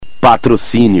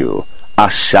Patrocínio, a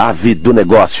chave do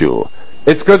negócio.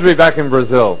 It's good to be back in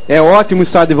Brazil. É ótimo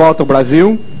estar de volta ao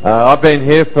Brasil. I've been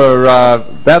here for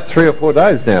about 3 or 4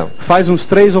 days now. Faz uns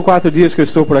 3 ou 4 dias que eu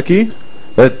estou por aqui.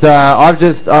 But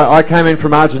I came in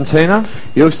from Argentina.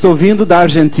 Eu estou vindo da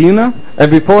Argentina. And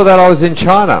before that I was in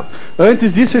China.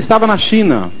 Antes disso eu estava na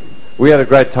China. We had a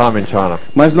great time in China.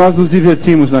 Mas nós nos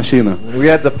divertimos na China.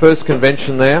 We had the first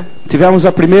convention there. Tivemos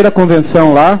a primeira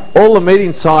convenção lá. All the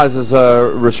meeting sizes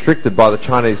are restricted by the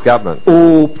Chinese government.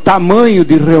 O tamanho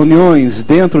de reuniões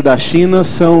dentro da China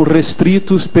são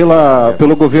restritos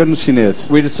pelo governo chinês.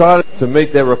 We decided to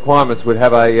meet their requirements we'd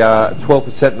have a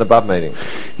 12% and above meeting.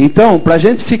 Então, para a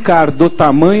gente ficar do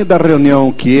tamanho da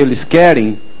reunião que eles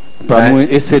querem, para não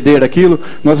exceder aquilo,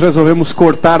 nós resolvemos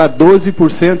cortar a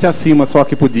 12% e acima só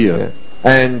que podia.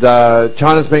 And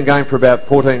China's been going for about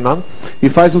 14 months. E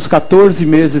faz uns 14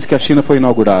 meses que a China foi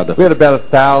inaugurada. We had about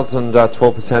 1,000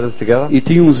 12%ers together. E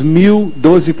tinha uns 1.000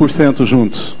 12%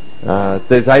 juntos.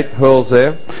 There's 8 pearls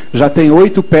there. Já tem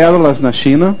 8 pérolas na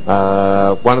China.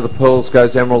 One of the pearls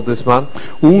goes emerald this month.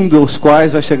 Um dos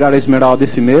quais vai chegar a esmeralda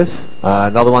esse mês.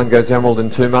 Another one goes emerald in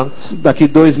 2 months. Daqui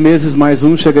 2 meses mais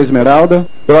um chega a esmeralda.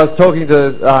 But I was talking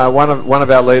to one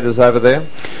of our leaders over there.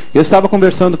 Eu estava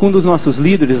conversando com um dos nossos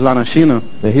líderes lá na China.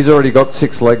 He's already got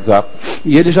 6 legs up.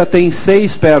 E ele já tem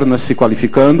 6 pernas se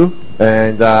qualificando.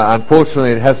 And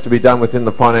unfortunately it has to be done within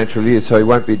the financial year, so he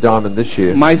won't be diamond this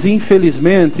year. Mas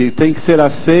infelizmente tem que ser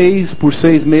a 6 por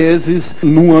 6 meses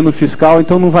num ano fiscal,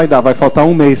 então não vai dar, vai faltar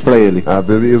um mês para ele.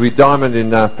 But he'll be diamond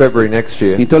in February next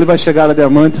year. Então ele vai chegar a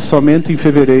diamante somente em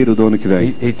fevereiro do ano que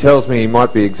vem. He tells me he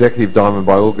might be executive diamond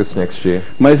by August next year.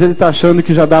 Mas ele está achando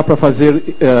que já dá para fazer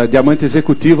diamante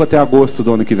executivo até agosto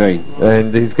do ano que vem.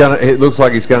 And it looks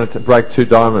like he's going to break 2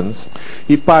 diamonds.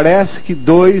 E parece que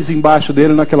 2 embaixo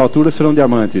dele naquela altura serão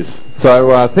diamantes. So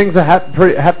things are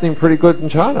happening pretty good in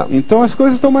China. Então as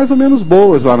coisas estão mais ou menos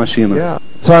boas lá na China. Yeah.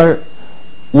 So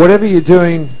whatever you're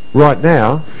doing right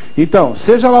now, então,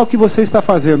 seja lá o que você está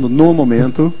fazendo no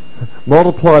momento,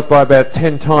 multiply it by about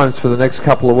 10 times for the next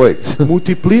couple of weeks.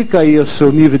 Multiplica aí o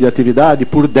seu nível de atividade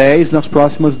por 10 nas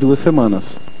próximas 2 semanas.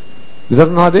 Is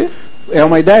that an idea? É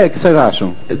uma ideia? O que vocês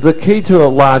acham? The key to a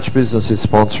large business is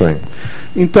sponsoring.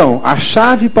 Então, a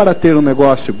chave para ter um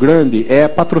negócio grande é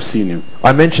patrocínio.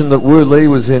 I mentioned that Wu Li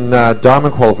was in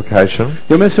diamond qualification.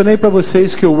 Eu mencionei para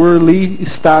vocês que o Wu Li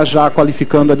está já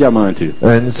qualificando a diamante.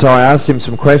 And so I asked him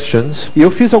some questions. E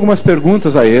eu fiz algumas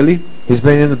perguntas a ele. He's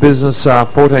been in the business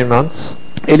 14 months.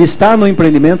 Ele está no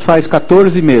empreendimento faz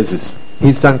 14 meses.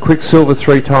 He's done Quicksilver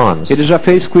 3 times. Ele já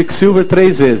fez Quicksilver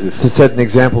 3 vezes. To set an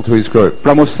example to his group.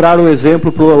 Para mostrar o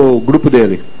exemplo para o grupo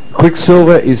dele.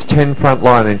 Quicksilver is 10 front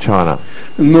line in China.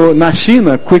 Na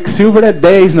China, Quicksilver é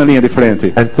 10 na linha de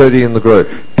frente. And 30 in the group.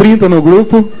 30 no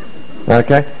grupo.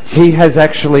 Okay. He has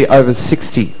actually over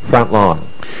 60 front line.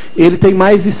 Ele tem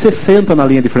mais de 60 na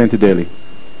linha de frente dele.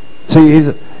 So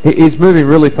he's moving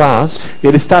really fast.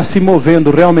 Ele está se movendo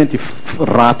realmente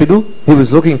rápido. He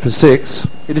was looking for 6.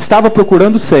 Ele estava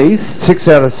procurando 6. 6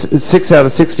 out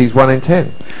of 60 is 1 in 10.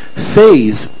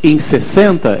 6 em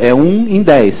 60 é 1 em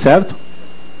 10, certo?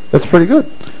 That's pretty good.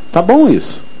 Tá bom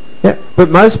isso. Yeah, but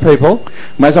most people,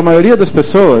 mas a maioria das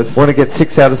pessoas want to get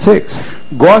 6 out of 6.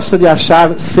 Gosta de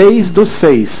achar 6 dos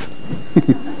 6.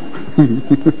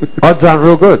 Odds aren't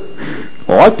real good.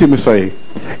 Ótimo isso aí.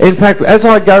 In fact, as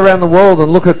I go around the world and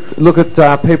look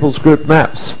at people's group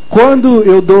maps. Quando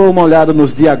eu dou uma olhada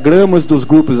nos diagramas dos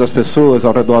grupos das pessoas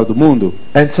ao redor do mundo,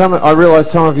 and I realize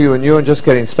some of you are new and just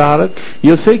getting started. E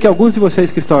eu sei que alguns de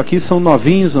vocês que estão aqui são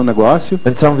novinhos no negócio.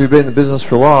 And some of you have been in the business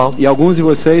for a while. E alguns de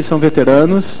vocês são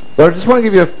veteranos. But I just want to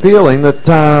give you a feeling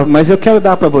that mas eu quero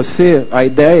dar para você a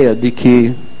ideia de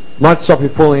que might stop you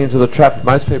falling into the trap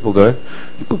most people do.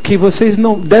 Que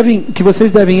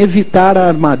vocês devem evitar a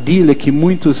armadilha que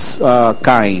muitos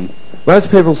caem. Most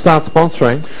people start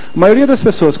sponsoring. A maioria das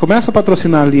pessoas começa a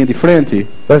patrocinar a linha de frente.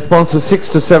 They sponsor 6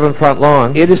 to 7 front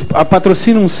line. Eles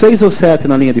patrocinam 6 ou 7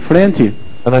 na linha de frente.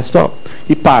 And they stop.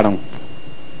 E param.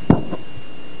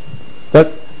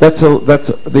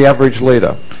 That's the average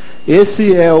leader.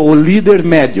 Esse é o líder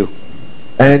médio.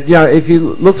 And if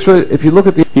you look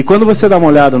at the, e quando você dá uma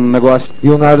olhada no negócio,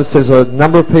 you'll notice there's a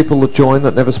number of people that join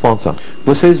that never sponsor.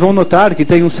 Vocês vão notar que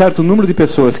tem um certo número de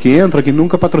pessoas que entram que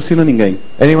nunca patrocina ninguém.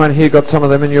 Anyone here got some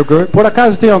of them in your group? Por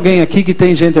acaso tem alguém aqui que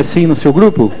tem gente assim no seu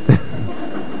grupo?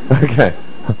 Okay.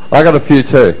 I got a few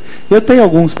too. Eu tenho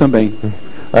alguns também.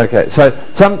 Okay. So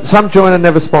some join and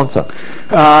never sponsor.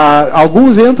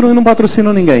 Alguns entram e não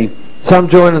patrocinam ninguém. Some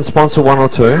join and sponsor 1 or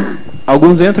 2.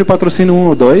 Alguns entram e patrocinam 1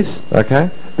 ou 2. Okay.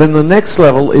 Then the next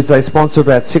level is they sponsor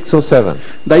about 6 or 7.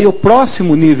 Daí o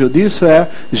próximo nível disso é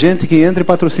gente que entra e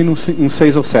patrocina um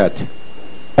 6 ou 7.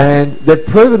 And they've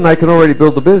proven they can already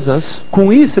build the business,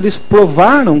 Com isso, eles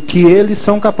provaram que eles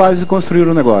são capazes de construir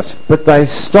o negócio. but they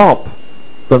stop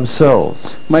themselves.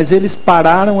 Mas eles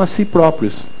pararam a si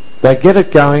próprios. They get it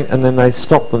going and then they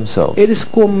stop themselves. Eles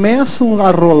começam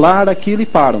a rolar aquilo e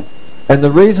param. And the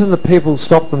reason the people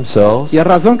stop themselves, E a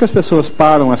razão que as pessoas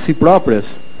param a si próprias,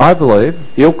 I believe,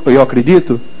 eu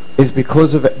acredito, is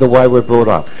because of the way we're brought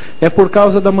up. é por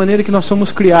causa da maneira que nós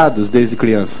somos criados desde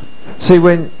criança. See,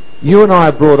 when you and I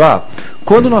are brought up,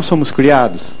 Quando nós somos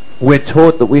criados, we're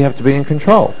taught that we have to be in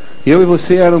control. eu e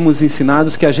você éramos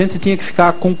ensinados que a gente tinha que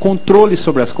ficar com controle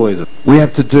sobre as coisas. We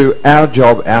have to do our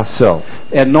job ourselves.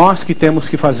 É nós que temos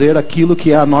que fazer aquilo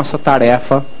que é a nossa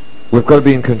tarefa. We've got to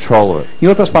be in control of it. Em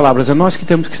outras palavras, é nós que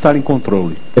temos que estar em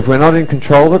controle. If we're not in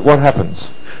control of it, what happens?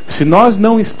 Se nós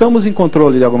não estamos em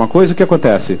controle de alguma coisa, o que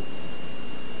acontece?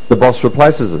 The boss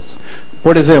replaces us.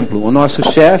 Por exemplo, o nosso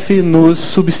chefe nos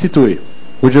substitui.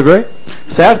 Would you agree?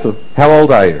 Certo? How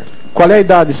old are you? Qual é a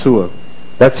idade sua?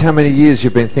 That's how many years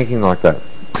you've been thinking like that.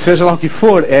 Seja lá o que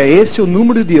for, é esse o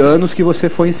número de anos que você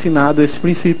foi ensinado esse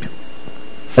princípio.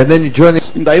 And then you join it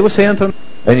Daí você entra,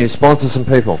 and you sponsor some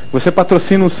people. você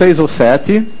patrocina um 6 ou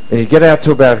 7, And you get out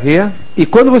to about here e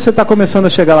quando você está começando a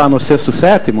chegar lá no 6º,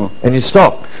 7º, and you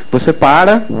stop. você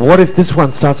para, What if this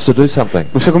one starts to do something?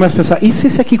 você começa a pensar, e se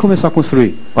esse aqui começar a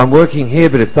construir? I'm working here,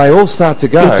 but if they all start to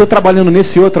Eu estou go, trabalhando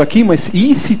nesse outro aqui, mas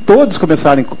e se todos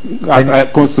começarem a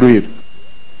construir?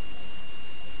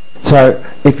 so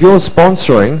if you're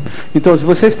sponsoring, Então, se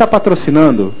você está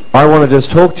patrocinando, I want to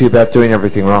just talk to you about doing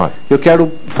everything right. eu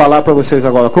quero falar para vocês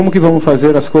agora como que vamos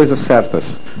fazer as coisas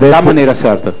certas, da Therefore- maneira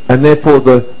certa. And therefore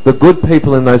the good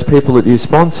people and those people that you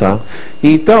sponsor,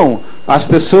 Então, as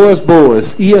pessoas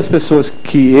boas e as pessoas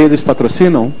que eles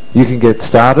patrocinam, you can get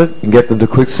started and get them to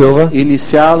Quicksilver,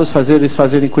 iniciá-los, fazer eles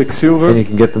fazerem and Quicksilver you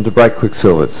can get them to break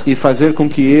Quicksilvers. e fazer com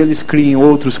que eles criem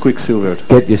outros Quicksilver.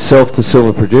 Get yourself to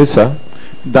Silver Producer,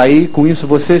 Daí, com isso,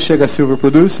 você chega a Silver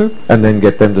Producer and then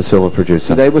get them to Silver e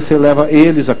Producer. daí você leva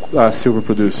eles a Silver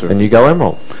Producer. And you go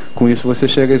Emerald. Com isso, você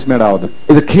chega a Esmeralda.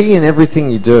 The key in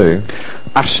everything you do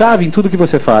A chave em tudo que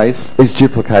você faz is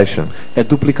duplication. é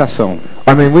duplicação.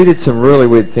 I mean, we did some really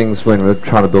weird things when we were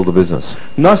trying to build a business.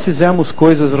 Nós fizemos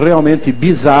coisas realmente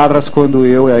bizarras quando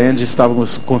eu e a Angie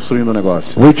estávamos construindo o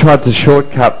negócio. We tried to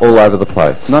shortcut all over the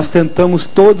place. Nós tentamos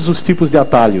todos os tipos de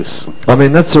atalhos. I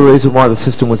mean, that's the reason why the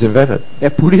system was invented. É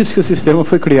por isso que o sistema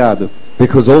foi criado.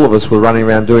 Because all of us were running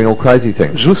around doing all crazy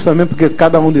things. Justamente porque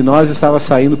cada um de nós estava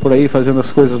saindo por aí fazendo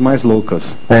as coisas mais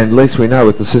loucas. And at least we know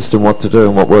with the system what to do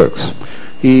and what works.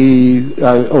 E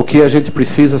o que a gente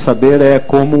precisa saber é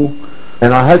como And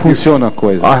I hope you, funciona a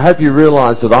coisa. I hope you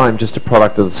realize that I'm just a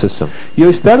product of the system. E eu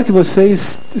espero que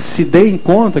vocês se deem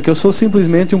conta que eu sou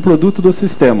simplesmente um produto do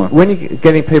sistema. When you're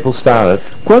getting people started,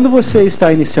 Quando você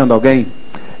está iniciando alguém,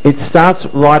 it starts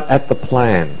right at the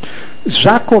plan.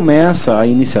 já começa a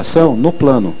iniciação no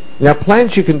plano. Now,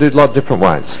 plans you can do a lot of different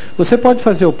ways. Você pode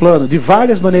fazer o plano de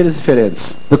várias maneiras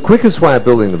diferentes. The quickest way of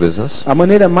building the business, A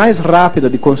maneira mais rápida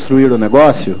de construir o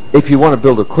negócio, if you want to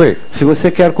build it quick, se você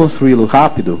quer construí-lo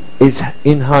rápido, is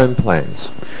in-home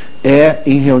plans, é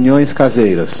em reuniões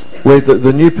caseiras, where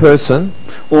the new person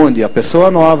onde a pessoa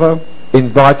nova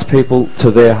invites people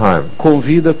to their home.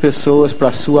 convida pessoas para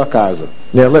a sua casa.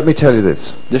 Now, let me tell you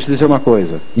this. Deixa eu dizer uma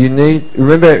coisa.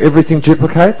 Remember everything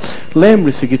duplicates?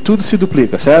 Lembre-se que tudo se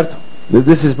duplica, certo?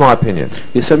 This is my opinion.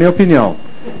 Isso é a minha opinião.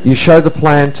 You show the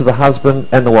plan to the husband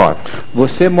and the wife.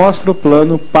 Você mostra o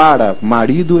plano para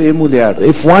marido e mulher.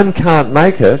 If one can't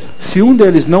make it, Se um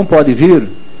deles não pode vir,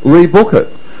 rebook it.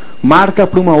 marca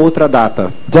para uma outra data.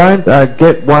 Don't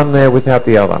get one there without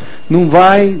the other. Não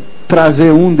vai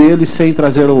trazer um deles sem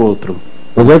trazer o outro.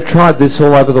 Well, we've tried this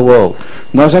all over the world.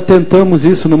 Nós já tentamos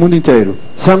isso no mundo inteiro.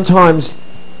 Sometimes,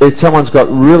 if someone's got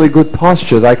really good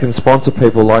posture, they can sponsor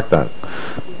people like that.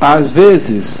 Às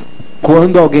vezes,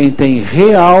 quando alguém tem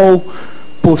real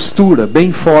postura,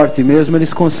 bem forte mesmo,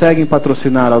 eles conseguem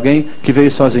patrocinar alguém que veio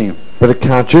sozinho. But it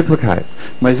can't duplicate.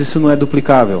 Mas isso não é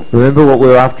duplicável. Remember, what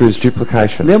we're after is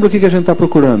duplication. Lembra o que a gente está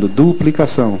procurando?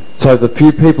 Duplicação. So the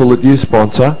few people that you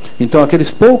sponsor, Então, aqueles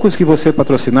poucos que você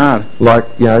patrocinar, like,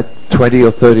 20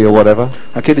 or 30 or whatever,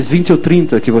 aqueles 20 ou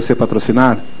 30 que você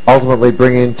patrocinar, ultimately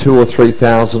bring in 2,000 or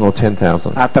 3,000 or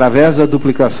 10,000. através da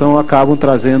duplicação acabam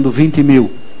trazendo 20 mil.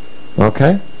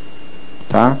 Okay?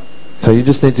 Tá? So you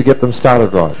just need to get them started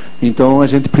right. Então, a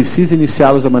gente precisa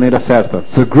iniciá-los da maneira certa.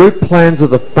 So group plans are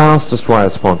the fastest way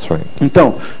of sponsoring.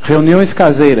 Então, reuniões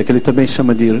caseiras, que ele também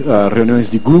chama de reuniões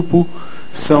de grupo,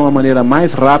 são a maneira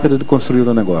mais rápida de construir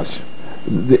o negócio.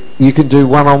 You can do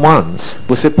one-on-ones.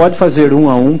 Você pode fazer um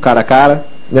a um, cara a cara.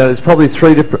 Now, there's probably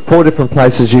 4 different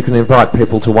places you can invite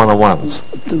people to one-on-ones.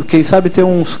 Quem sabe tem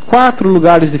uns 4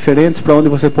 lugares diferentes para onde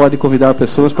você pode convidar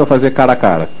pessoas para fazer cara a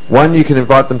cara. One, you can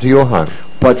invite them to your home.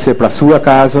 Pode ser para sua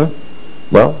casa.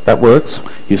 Well, that works,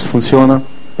 Isso funciona.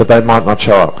 but they might not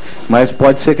show up. Mas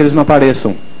pode ser que eles não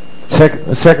apareçam.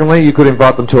 Secondly, you could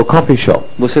invite them to a coffee shop.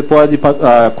 Você pode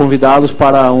convidá-los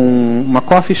para uma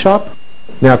coffee shop.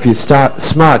 Now, if you start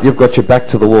smart, you've got your back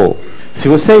to the wall. Se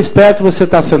você é esperto, você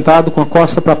está sentado com a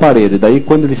costa para a parede. Daí,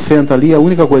 quando ele senta ali, a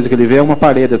única coisa que ele vê é uma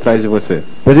parede atrás de você.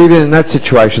 But even in that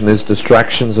situation, there's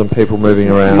distractions and people moving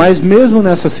around. Mas mesmo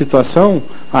nessa situação,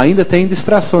 ainda tem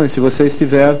distrações. Se você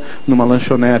estiver numa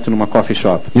lanchonete, numa coffee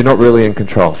shop, You're not really in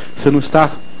control. você não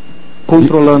está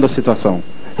controlando a situação.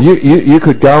 You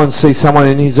could go and see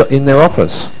someone in their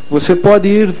office. Você pode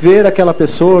ir ver aquela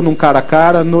pessoa num cara a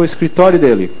cara no escritório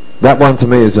dele. That one to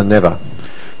me is a never.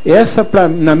 Essa,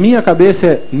 na minha cabeça,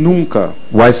 é nunca.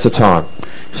 Waste of time.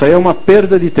 Isso aí é uma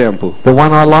perda de tempo. The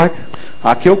one I like,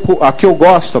 A que eu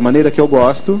gosto, a maneira que eu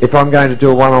gosto, if I'm going to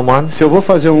do a one-on-one, se eu vou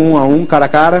fazer um a um, cara a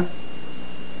cara,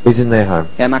 is in their home.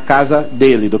 é na casa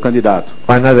dele, do candidato.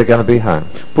 I know they're going to be home.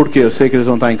 Por quê? Eu sei que eles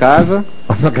vão estar em casa,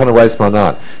 I'm not going to waste my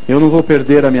night. eu não vou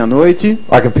perder a minha noite,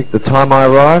 I can pick the time I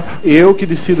arrive. eu que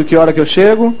decido que hora que eu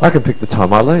chego, I can pick the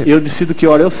time I leave. eu decido que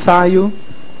hora eu saio.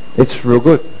 It's real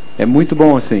good. É muito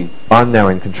bom assim. I'm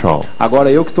now in control. Agora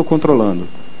eu que estou controlando.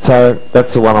 So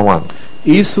that's the one-on-one.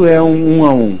 Isso é um a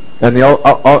um. And the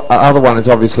other one is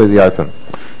obviously the open.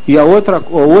 E a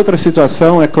outra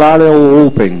situação, é claro, é o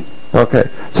open. Okay.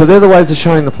 So they're the ways of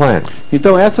showing the plan.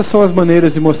 Então essas são as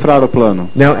maneiras de mostrar o plano.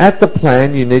 Now at the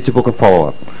plan, you need to book a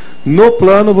follow-up. No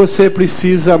plano você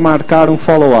precisa marcar um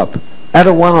follow-up. At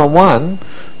a one-on-one,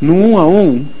 No um a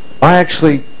um, I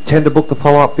actually tend to book the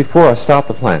follow-up before I start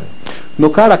the plan. no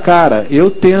cara a cara,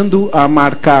 eu tendo a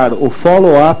marcar o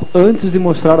follow-up antes de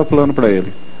mostrar o plano para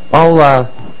ele. I'll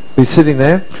be sitting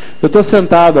there. Eu estou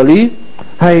sentado ali,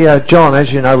 Hey, John,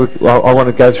 as you know, I want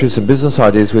to go through some business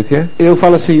ideas with you. eu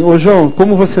falo assim, ô João,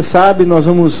 como você sabe,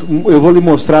 eu vou lhe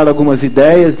mostrar algumas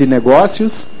ideias de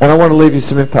negócios And I want to leave you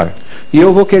some info e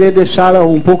eu vou querer deixar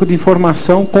um pouco de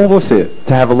informação com você,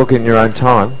 to have a look in your own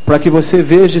time. para que você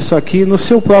veja isso aqui no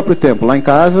seu próprio tempo, lá em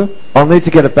casa, I'll need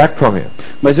to get it back from you.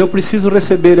 mas eu preciso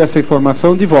receber essa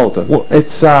informação de volta. Well,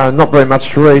 it's not very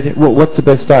much to read. Well, what's the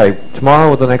best day?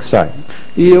 Tomorrow or the next day?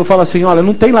 E eu falo assim, olha,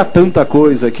 não tem lá tanta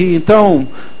coisa aqui, então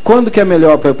quando que é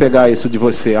melhor para eu pegar isso de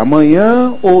você?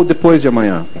 Amanhã ou depois de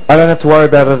amanhã? I don't have to worry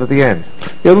about it at the end.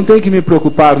 Eu não tenho que me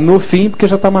preocupar no fim, porque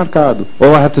já está marcado.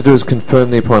 All I have to do is confirm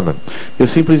the appointment. Eu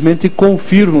simplesmente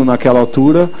confirmo naquela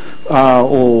altura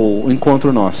o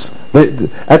encontro nosso.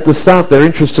 At the start, they're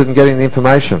interested in getting the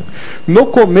information. No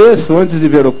começo, antes de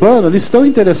ver o plano, eles estão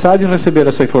interessados em receber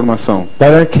essa informação. They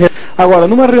don't care Agora,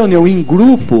 numa reunião em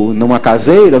grupo, numa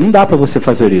caseira, não dá para você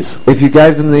fazer isso. if you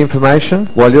gave them the information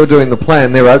while you're doing the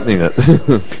plan. They're opening it.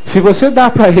 Se você dá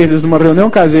para eles, numa reunião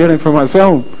caseira, a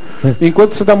informação,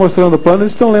 enquanto você está mostrando o plano,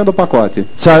 eles estão lendo o pacote.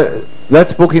 So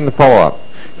that's booking the follow-up.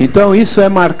 Então, isso é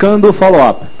marcando o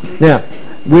follow-up. Now,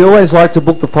 we always like to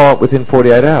book the follow-up within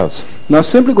 48 hours. Nós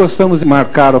sempre gostamos de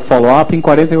marcar o follow-up em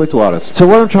 48 horas. So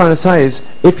what I'm trying to say is,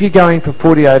 if you're going for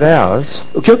 48 hours,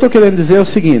 O que eu estou querendo dizer é o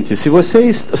seguinte, se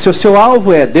o seu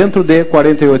alvo é dentro de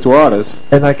 48 horas,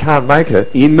 and they can't make it,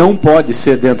 e não pode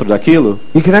ser dentro daquilo,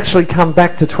 you can actually come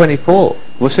back to 24.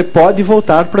 você pode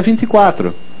voltar para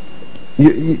 24.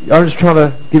 I'm just trying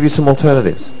to give you some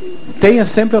alternatives. Tenha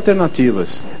sempre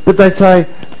alternativas. But they say,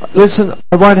 listen,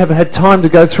 I won't have had time to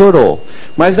go through it all.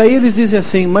 Mas aí eles dizem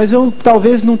assim, mas eu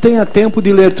talvez não tenha tempo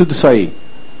de ler tudo isso aí.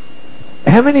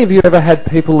 How many of you ever had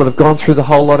people that have gone through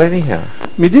the whole lot anyhow?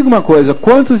 Me diga uma coisa,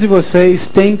 quantos de vocês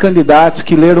têm candidatos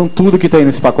que leram tudo que tem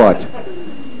nesse pacote?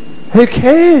 Who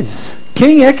cares?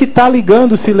 Quem é que está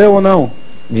ligando se leu ou não?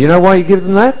 You know why you give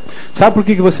them that? Sabe por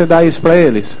que você dá isso para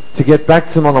eles? To get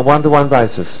back to them on a one-to-one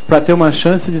basis. Para ter uma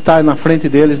chance de estar na frente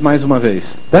deles mais uma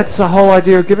vez. That's the whole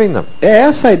idea of giving them. É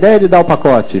essa a ideia de dar o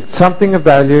pacote. Something of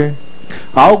value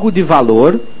Algo de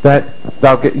valor that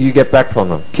you get back from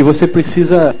them. que você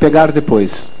precisa pegar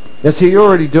depois. Now see, you're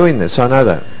already doing this, I know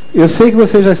that. Eu sei que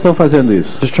vocês já estão fazendo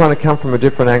isso. Just trying to come from a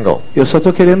different angle. Eu só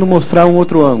estou querendo mostrar um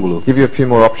outro ângulo. Give you a few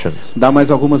more options. Dar mais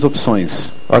algumas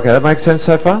opções. Okay, that makes sense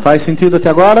so far? Faz sentido até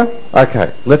agora? Okay,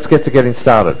 let's get to getting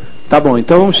started. Tá bom,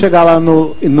 então vamos chegar lá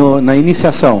na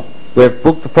iniciação. We've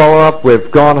booked the follow-up, we've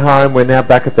gone home, we're now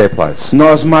back at their place.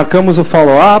 Nós marcamos o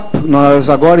follow-up, nós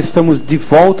agora estamos de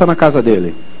volta na casa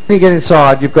dele. When you get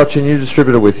inside, you've got your new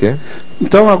distributor with you.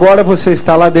 Então agora você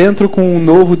está lá dentro com um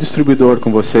novo distribuidor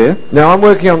com você. Now I'm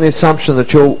working on the assumption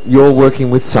that you're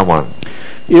working with someone.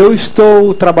 Eu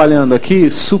estou trabalhando aqui,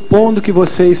 supondo que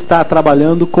você está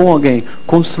trabalhando com alguém,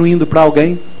 construindo para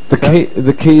alguém.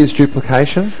 The key is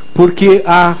duplication. Porque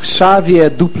a chave é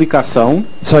duplicação.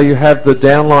 So you have the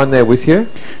downline there with you.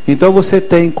 Então você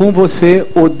tem com você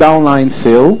o downline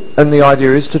seu. And the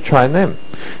idea is to train them.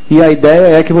 E a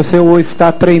ideia é que você o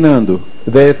está treinando.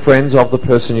 They're friends of the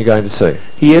person you're going to see.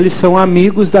 E eles são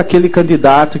amigos daquele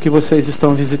candidato que vocês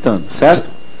estão visitando, certo?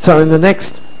 So in the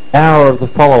next hour of the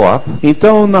follow-up,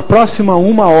 então na próxima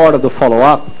 1 hora do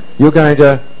follow-up, you're going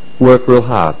to work real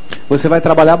hard. Você vai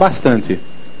trabalhar bastante.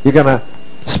 You're going to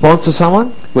sponsor someone.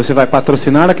 Você vai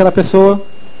patrocinar aquela pessoa.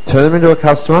 Turn them into a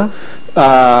customer.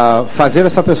 Fazer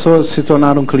essa pessoa se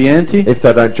tornar um cliente. If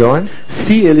they don't join.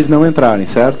 Se eles não entrarem,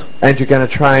 certo? And you're going to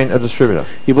train a distributor.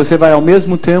 E você vai ao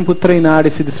mesmo tempo treinar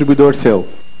esse distribuidor seu.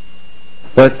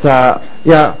 But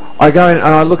I go in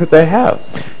and I look at their house.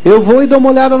 Eu vou e dou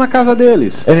uma olhada na casa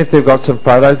deles. And if they've got some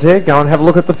photos there, go and have a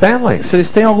look at the family. Se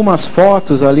eles têm algumas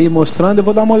fotos ali mostrando, eu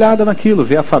vou dar uma olhada naquilo,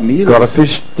 ver a família. Got a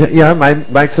fish,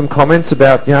 make some comments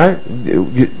about,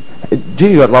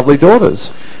 gee, you got lovely daughters.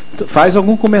 Faz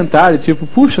algum comentário, tipo,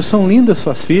 puxa, são lindas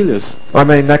suas filhas. I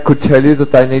mean, that could tell you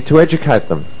that they need to educate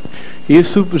them.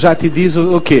 Isso já te diz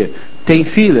o quê? Tem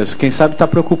filhas, quem sabe está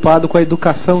preocupado com a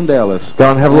educação delas. Go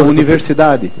and have a look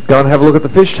universidade. Go and have a look at the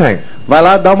fish tank. Vai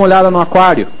lá dar uma olhada no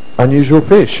aquário. Unusual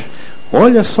fish.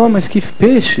 Olha só, mas que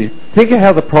peixe. Think of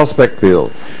how the prospect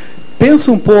feels.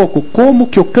 Pensa um pouco como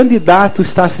que o candidato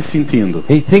está se sentindo.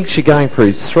 He thinks you're going for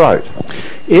his throat.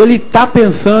 Ele está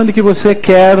pensando que você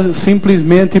quer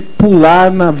simplesmente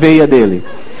pular na veia dele,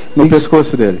 no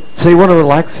pescoço dele. So you want to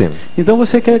relax him. Então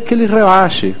você quer que ele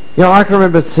relaxe. I can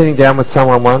remember sitting down with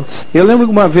someone once. Eu lembro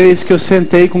uma vez que eu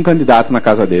sentei com um candidato na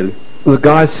casa dele. The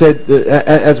guy said,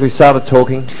 as we started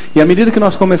talking, e à medida que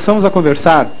nós começamos a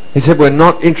conversar, he said, we're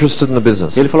not interested in the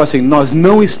business. Ele falou assim, nós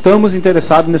não estamos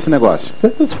interessados nesse negócio.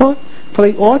 That's fine.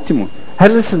 Falei, ótimo. Hey,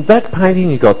 listen, that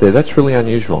painting you got there, that's really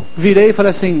unusual. Virei e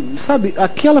falei assim, sabe,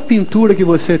 aquela pintura que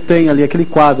você tem ali, aquele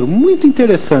quadro, muito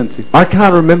interessante. I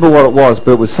can't remember what it was,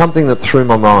 but it was something that threw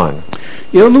my mind.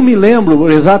 Eu não me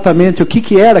lembro exatamente o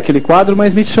que era aquele quadro,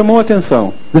 mas me chamou a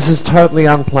atenção. This is totally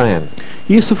unplanned.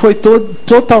 Isso foi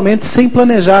totalmente sem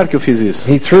planejar que eu fiz isso.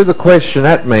 He threw the question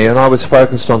at me and I was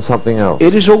focused on something else.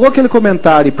 Ele jogou aquele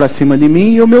comentário para cima de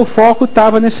mim e o meu foco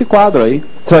estava nesse quadro aí.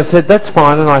 So I said, that's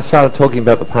fine, and I started talking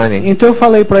about the painting. Então eu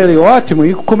falei para ele, ótimo,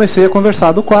 e comecei a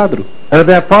conversar do quadro. And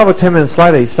about 5 or 10 minutes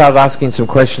later, he started asking some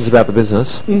questions about the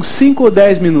business. Uns 5 ou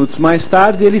 10 minutos mais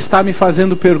tarde, ele está me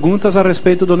fazendo perguntas a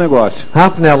respeito do negócio.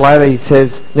 Half an hour later, he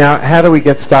says, now, how do we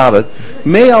get started?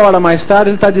 Meia hora mais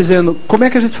tarde, ele está dizendo, como é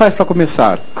que a gente faz para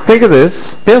começar? Think of this.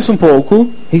 Pensa um pouco.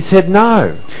 He said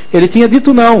no. Ele tinha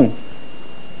dito não.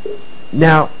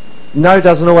 Now, no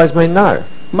doesn't always mean no.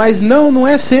 Mas não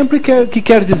é sempre que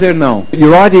quer dizer não.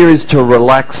 Your idea is to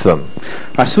relax them.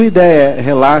 A sua ideia é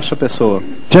relaxa a pessoa.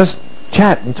 Just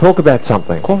chat and talk about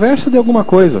something. Conversa de alguma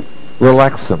coisa.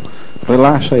 Relax them.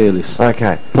 Relaxa eles.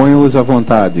 Okay. Põe-os à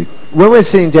vontade. When we're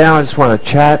sitting down, I just want to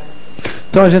chat.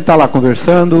 Então a gente está lá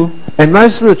conversando. And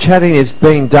most of the chatting is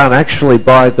being done actually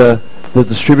by the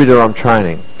distributor I'm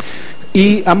training.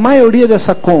 E a maioria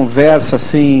dessa conversa,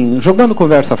 assim, jogando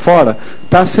conversa fora,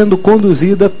 está sendo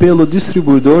conduzida pelo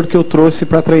distribuidor que eu trouxe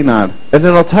para treinar. And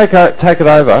then I'll take it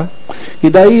over. E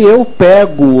daí eu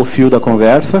pego o fio da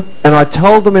conversa. And I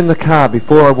told them in the car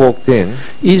before I walked in.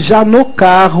 E já no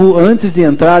carro, antes de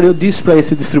entrar, eu disse para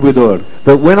esse distribuidor.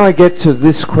 But when I get to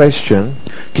this question,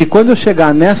 que quando eu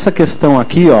chegar nessa questão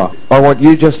aqui, ó, I want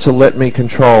you just to let me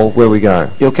control where we go.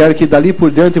 Eu quero que dali por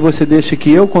diante você deixe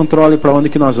que eu controle para onde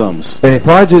que nós vamos. And if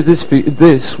I do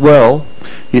this well,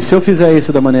 e se eu fizer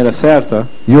isso da maneira certa,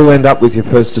 you'll end up with your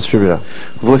first distributor.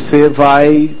 Você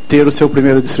vai ter o seu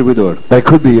primeiro distribuidor. They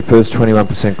could be your first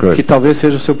 21% group. Que talvez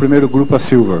seja o seu primeiro grupo a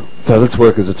silver. So let's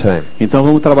work as a team. Então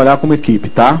vamos trabalhar como equipe,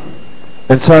 tá?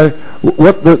 And so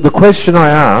what the question I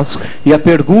ask, e a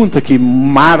pergunta que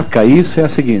marca isso é a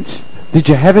seguinte: did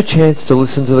you have a chance to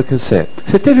listen to the cassette?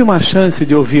 Você teve uma chance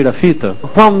de ouvir a fita?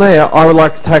 From there, I would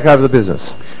like to take over the business.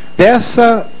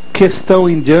 Dessa questão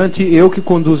em diante, eu que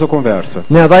conduzo a conversa.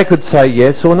 Now they could say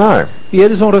yes or no. E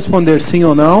eles vão responder sim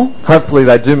ou não. Hopefully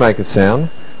they do make a sound.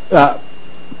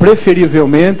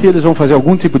 Preferivelmente eles vão fazer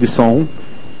algum tipo de som.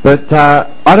 But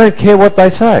I don't care what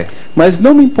they say. Mas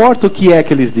não me importa o que é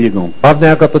que eles digam. I've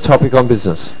now got the topic on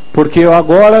business. Porque eu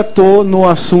agora estou no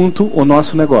assunto, o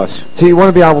nosso negócio. So you want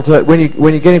to be able to, when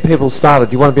you're getting people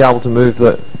started, you want to be able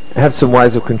to have some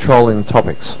ways of controlling the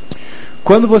topics.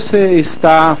 Quando você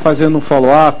está fazendo um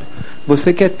follow-up,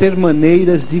 você quer ter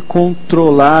maneiras de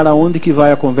controlar aonde que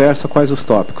vai a conversa, quais os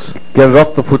tópicos. Get it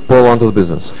off the football onto the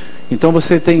business. Então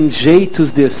você tem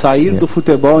jeitos de sair do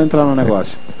futebol e entrar no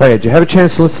negócio. Okay, do you have a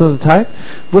chance to listen to the tape?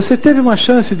 Você teve uma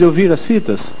chance de ouvir as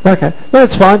fitas? Okay,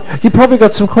 that's fine. You probably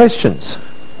got some questions.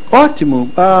 Ótimo.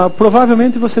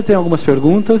 Provavelmente você tem algumas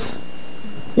perguntas.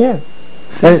 Yeah.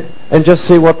 Sim. And just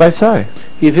see what they say.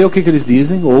 E vê o que eles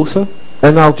dizem, ouça.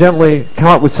 And they'll gently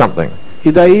come up with something.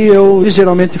 E daí eu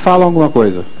geralmente falo alguma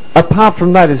coisa. Apart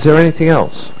from that, is there anything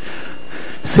else?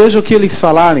 Seja o que eles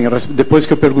falarem, depois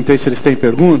que eu perguntei se eles têm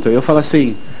pergunta, eu falo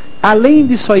assim, além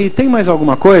disso aí, tem mais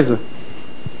alguma coisa?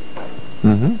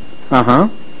 Aham.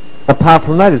 Apart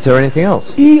from that, is there anything else?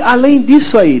 E além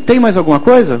disso aí, tem mais alguma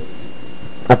coisa?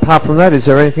 Apart from that, is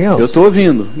there anything else? Eu estou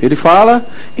ouvindo. Ele fala,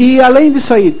 e além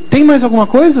disso aí, tem mais alguma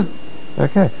coisa?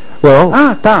 Okay. Well,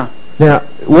 Tá. now,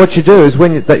 what you do is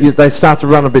when they start to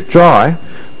run a bit dry,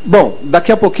 Bom,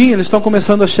 daqui a pouquinho eles estão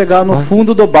começando a chegar no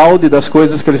fundo do balde das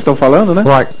coisas que eles estão falando, né?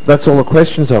 like, that's all the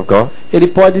questions I've got. Ele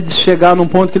pode chegar num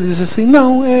ponto que ele diz assim,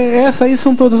 não, essa aí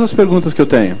são todas as perguntas que eu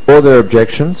tenho. Or their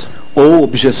objections. Ou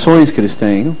objeções que eles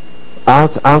têm.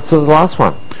 Answer the last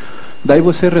one. Daí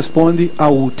você responde a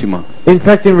última. In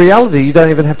fact, in reality, you don't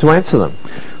even have to answer them.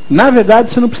 Na verdade,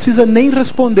 você não precisa nem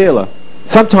respondê-la.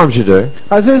 Sometimes you do.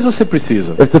 Às vezes você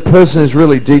precisa. If the person is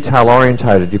really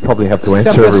detail-orientated, you probably have to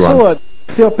answer everyone.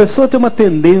 Se a pessoa tem uma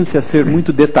tendência a ser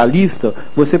muito detalhista,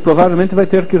 você provavelmente vai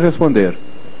ter que responder.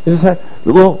 You say,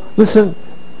 well, listen,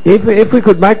 if we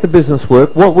could make the business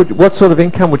work, what sort of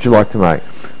income would you like to make?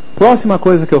 Próxima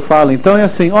coisa que eu falo, então, é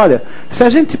assim, olha, se a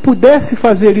gente pudesse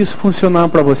fazer isso funcionar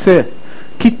para você,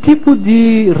 que tipo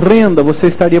de renda você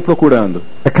estaria procurando?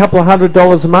 A couple of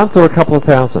 $100 a month or a couple of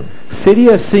thousand?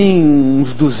 Seria assim,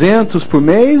 uns 200 por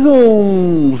mês ou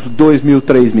uns 2.000,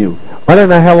 3.000? I don't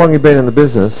know how long you've been in the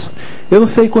business, Eu não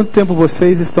sei quanto tempo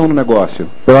vocês estão no negócio,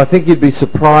 but I think you'd be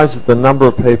surprised at the number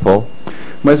of people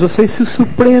mas vocês se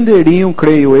surpreenderiam,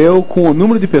 creio eu, com o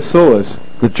número de pessoas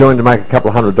that join to make a couple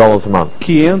of $100 a month.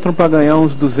 que entram para ganhar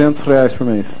uns R$200 por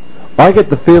mês. I get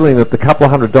the feeling that the couple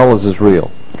of $100 is real.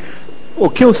 O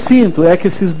que eu sinto é que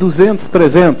esses 200,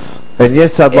 300 And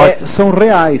yes, I'd like são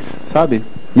reais, sabe?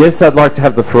 yes, I'd like to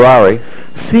have the Ferrari,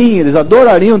 Sim, eles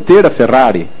adorariam ter a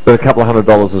Ferrari, but a couple of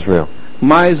 $100 is real.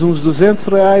 mas uns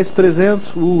R$200,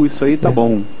 300, isso aí tá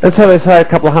bom. And so they say a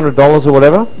couple of $100 or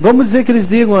whatever. Vamos dizer que eles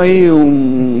digam aí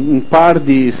um par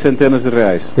de centenas de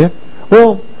reais. Yeah.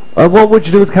 Well, what would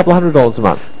you do with a couple of $100 a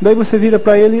month? Daí você vira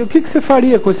para ele, o que você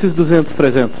faria com esses 200,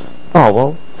 300? Oh,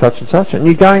 well, such and such. And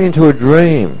you're going into a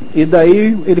dream. E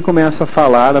daí ele começa a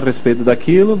falar a respeito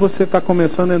daquilo, você está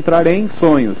começando a entrar em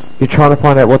sonhos. You're trying to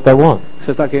find out what they want.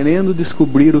 Você está querendo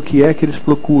descobrir o que é que eles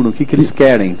procuram, o que eles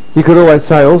querem. You could always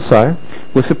say also,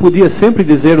 Você podia sempre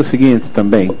dizer o seguinte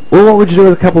também. well, what would you do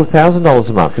with a couple of $1,000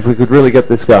 a month if we could really get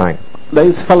this going?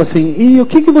 Daí você fala assim, e o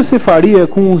que você faria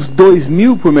com uns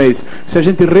 2.000 por mês se a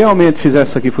gente realmente fizesse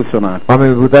isso aqui funcionar? I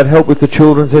mean, would that help with the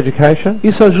children's education?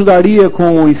 Isso ajudaria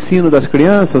com o ensino das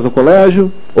crianças, o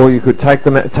colégio? Or you could take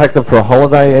them for a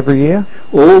holiday every year?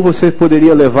 Ou você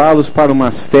poderia levá-los para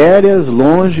umas férias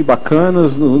longe,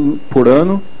 bacanas, por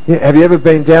ano? Yeah, have you ever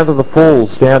been down to the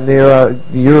falls down near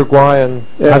Uruguay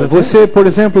and Você, por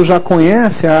exemplo, já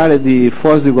conhece a área de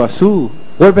Foz do Iguaçu?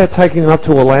 What about taking them up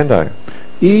to Orlando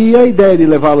E a ideia de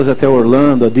levá-los até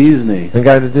Orlando, a Disney? and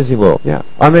going to Disney World? Yeah.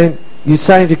 I mean, you're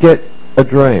saying to get a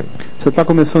dream. Você está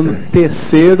começando a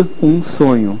tecer um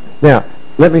sonho. Now,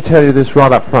 let me tell you this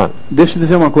right up front. Deixa eu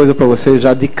dizer uma coisa para vocês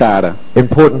já de cara.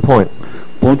 Important point.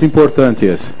 Ponto importante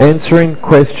esse. Answering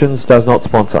questions does not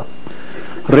sponsor.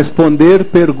 Responder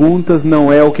perguntas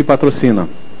não é o que patrocina.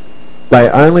 They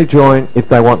only join if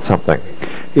they want something.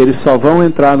 Eles só vão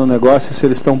entrar no negócio se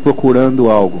eles estão procurando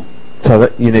algo. So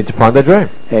that you need to find their dream.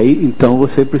 Então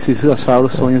você precisa achar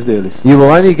os sonhos deles. You will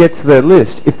only get to their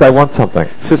list if they want something.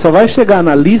 Você só vai chegar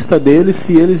na lista deles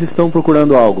se eles estão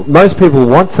procurando algo. Most people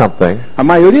want something. A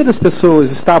maioria das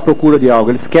pessoas está à procura de algo,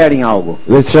 eles querem algo.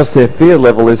 It's just their fear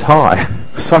level is high.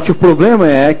 Só que o problema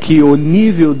é que o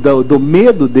nível do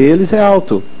medo deles é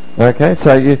alto. Okay, so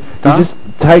you're just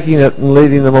taking it and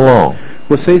leading them along.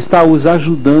 Você está os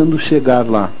ajudando a chegar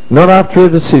lá. Not after a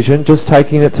decision, just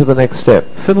taking it to the next step.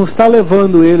 Você não está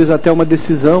levando eles até uma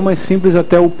decisão, mas simples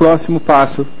até o próximo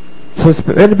passo. So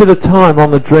spend a bit of time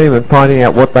on the dream and finding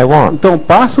out what they want. Então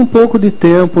passa um pouco de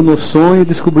tempo no sonho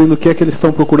descobrindo o que é que eles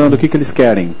estão procurando, o que eles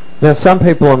querem. Now some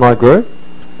people in my group,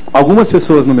 Algumas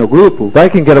pessoas no meu grupo, they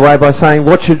can get away by saying,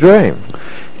 what's your dream?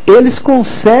 eles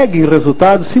conseguem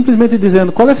resultados simplesmente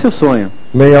dizendo qual é seu sonho.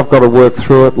 Me, I've got to work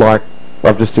through it like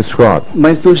I've just described.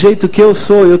 Mas do jeito que eu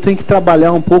sou, eu tenho que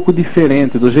trabalhar um pouco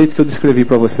diferente, do jeito que eu descrevi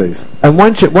para vocês. And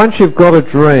once you've got a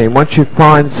dream, once you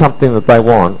find something that they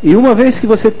want, E uma vez que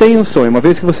você tem um sonho, uma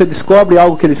vez que você descobre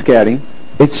algo que eles querem,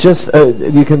 It's just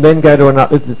you can then go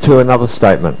to another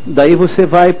statement. Daí você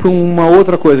vai para uma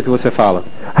outra coisa que você fala.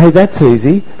 Hey, that's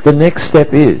easy. The next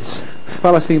step is. Você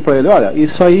fala assim para ele, olha,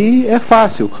 isso aí é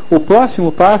fácil. O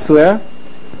próximo passo é...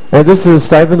 And this is a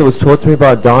statement that was taught to me by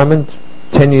a diamond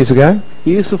 10 years ago.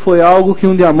 Isso foi algo que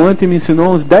um diamante me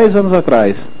ensinou uns 10 anos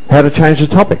atrás. How to change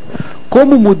the topic.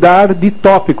 Como mudar de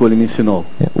tópico, ele me ensinou.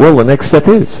 Well, the next step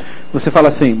is. Você fala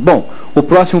assim, bom, o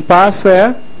próximo passo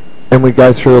é... And we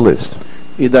go through a list.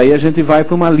 E daí a gente vai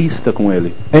para uma lista com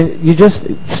ele. And you just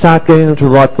start getting them to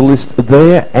write the list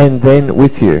there and then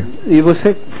with you. E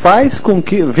você faz com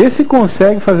que... Vê se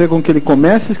consegue fazer com que ele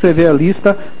comece a escrever a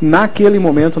lista naquele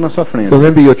momento na sua frente.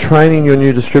 Remember, you're training your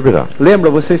new distributor. Lembra,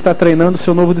 você está treinando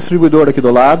seu novo distribuidor aqui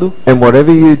do lado. And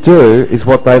whatever you do is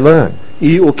what they learn.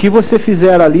 E o que você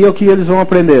fizer ali é o que eles vão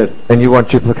aprender. And you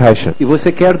want duplication. E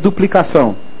você quer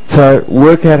duplicação. So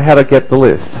work out how to get the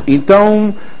list.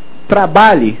 Então,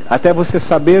 trabalhe até você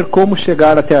saber como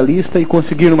chegar até a lista e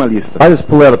conseguir uma lista. I just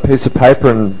pull out a piece of paper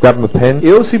and grab them a pen.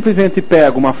 Eu simplesmente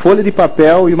pego uma folha de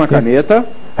papel e uma caneta.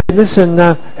 Hey, listen,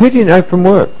 who do you know from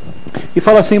work? E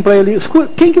falo assim para ele,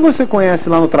 quem que você conhece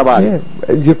lá no trabalho?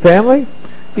 Yeah. Your family?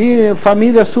 E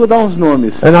família sua dá uns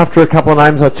nomes. And after a couple of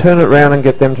names, I turn it around and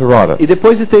get them to write it. E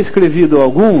depois de ter escrevido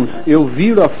alguns, eu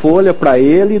viro a folha para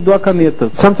ele e dou a caneta.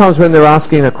 Sometimes when they're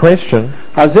asking a question,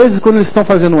 Às vezes, quando eles estão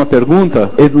fazendo uma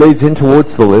pergunta, it leads in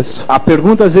towards the list. a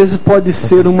pergunta às vezes pode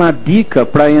ser uma dica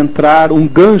para entrar, um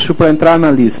gancho para entrar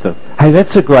na lista. Hey,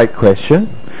 that's a great question.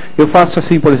 Eu faço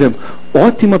assim, por exemplo,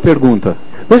 ótima pergunta.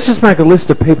 Let's just make a list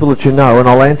of people that you know, and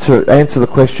I'll answer the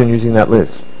question using that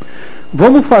list.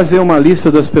 Vamos fazer uma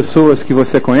lista das pessoas que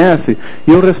você conhece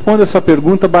e eu respondo essa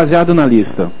pergunta baseado na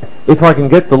lista. If I can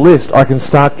get the list, I can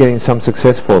start getting some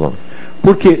success for them.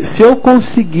 Porque se eu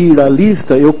conseguir a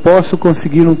lista, eu posso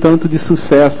conseguir um tanto de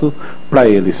sucesso para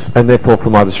eles. And therefore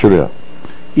for my distributor.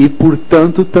 E,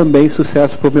 portanto, também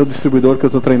sucesso para o meu distribuidor que eu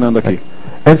estou treinando aqui.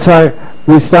 And so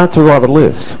we start to write a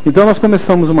list. Então nós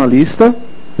começamos uma lista.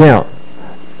 Now,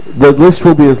 the list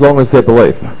will be as long as their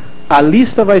belief. A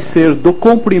lista vai ser do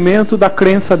comprimento da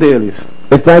crença deles.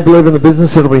 If they believe in the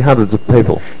business, it'll be hundreds of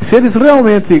people. Se eles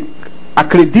realmente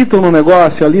acreditam no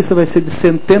negócio, a lista vai ser de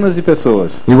centenas de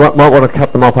pessoas. You might want to cut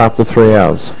them off after 3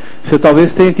 hours. Você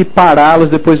talvez tenha que pará-los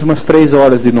depois de umas 3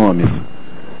 horas de nomes.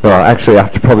 Well, actually,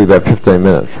 after probably about 15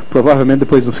 minutes. Provavelmente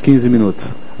depois de uns 15 minutos.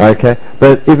 Okay,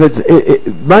 but if it's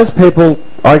most people,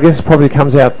 I guess, probably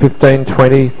comes out 15,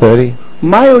 20, 30.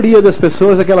 Maioria das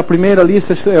pessoas, aquela primeira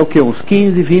lista é o quê? Uns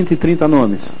 15, 20, 30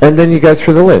 nomes. And then you go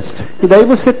through the list. E daí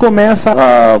você começa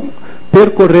a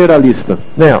percorrer a lista.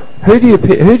 Now, who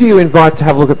do you invite to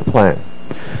have a look at the plan?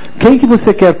 Quem que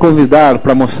você quer convidar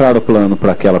para mostrar o plano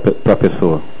para a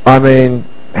pessoa? I mean,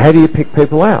 how do you pick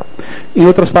people out? Em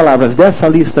outras palavras, dessa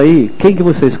lista aí, quem que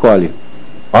você escolhe?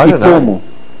 I E don't know. como?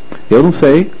 Eu não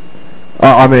sei.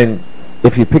 I mean,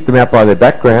 if you pick them out by their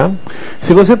background,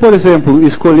 Se você, por exemplo,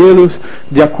 escolhê-los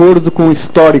de acordo com o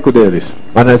histórico deles.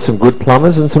 I know some good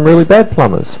plumbers and some really bad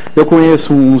plumbers. Eu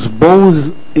conheço uns bons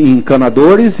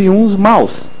encanadores e uns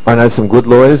maus. I know some good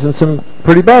lawyers and some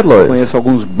pretty bad lawyers. Conheço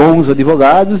alguns bons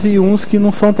advogados e uns que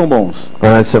não são tão bons. I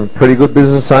know some pretty good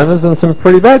business owners and some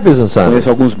pretty bad business owners. Conheço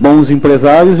alguns bons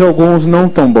empresários e alguns não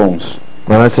tão bons.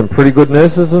 I know some pretty good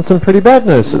nurses and some pretty bad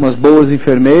nurses. Algumas boas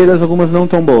enfermeiras, algumas não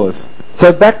tão boas.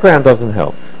 So background doesn't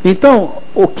help. Então,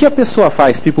 o que a pessoa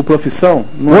faz, tipo profissão,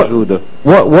 não ajuda.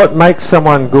 What makes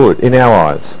someone good in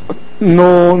our eyes?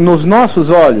 Nos nossos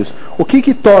olhos, o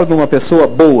que torna uma pessoa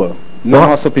boa, na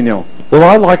nossa opinião? Well,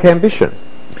 I like ambition.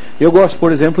 Eu gosto,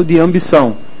 por exemplo, de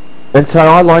ambição. And so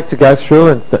I like to go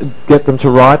through and get them to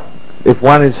write, if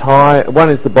 1 is high,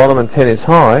 1 is the bottom and 10 is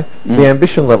high, the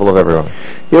ambition level of everyone.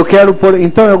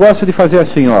 Então eu gosto de fazer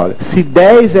assim, olha, se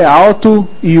 10 é alto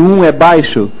e 1 é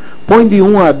baixo, põe de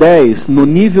 1 a 10 no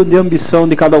nível de ambição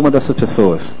de cada uma dessas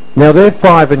pessoas. Now their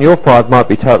 5 and your 5 might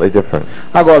be totally different.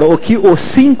 Agora, o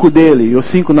 5 dele e o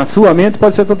 5 na sua mente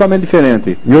pode ser totalmente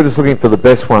diferente. You're just looking for the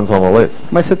best ones on the list.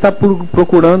 Mas você está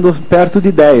procurando perto de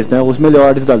 10, né, os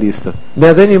melhores da lista.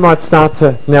 Now then you might start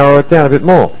to narrow it down a bit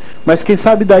more. Mas quem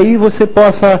sabe daí você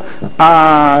possa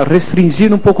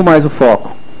restringir um pouco mais o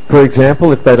foco. For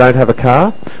example, if they don't have a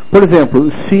car, Por exemplo,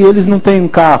 se eles não têm um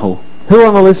carro, who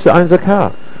on the list owns a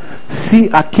car? se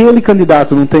aquele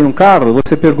candidato não tem um carro,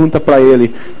 você pergunta para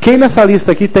ele, quem nessa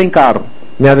lista aqui tem carro?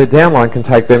 Now their downline can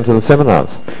take them to the seminars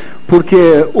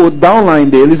Porque o downline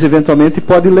deles eventualmente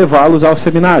pode levá-los ao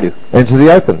seminário and to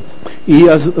the open. e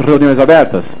às reuniões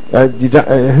abertas.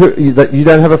 You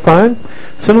don't have a phone?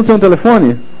 Você não tem um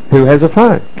telefone? Who has a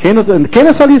phone? Quem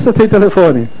nessa lista tem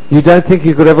telefone? You don't think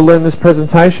you could ever learn this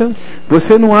presentation?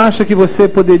 Você não acha que você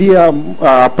poderia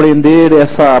aprender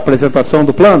essa apresentação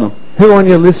do plano? Who on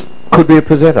your list could be a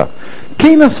presenter?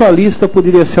 Quem na sua lista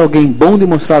poderia ser alguém bom de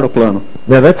mostrar o plano?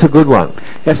 Now that's a good one.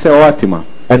 Essa é ótima.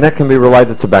 And that can be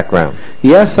related to background.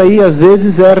 E essa aí, às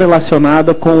vezes, é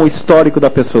relacionada com o histórico da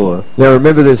pessoa. Now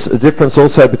remember, there's a difference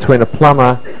also between a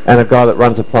plumber and a guy that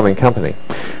runs a plumbing company.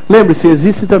 Lembre-se,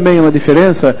 existe também uma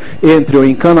diferença entre o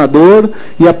encanador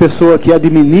e a pessoa que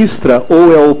administra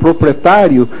ou é o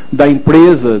proprietário da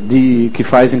empresa que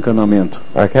faz encanamento.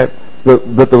 Okay?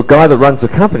 But the guy that runs the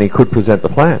company could present the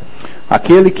plan.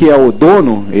 Aquele que é o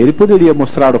dono, ele poderia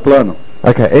mostrar o plano.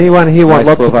 Okay, anyone here want Mais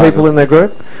lots of provável. people in their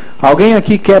group? Alguém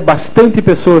aqui quer bastante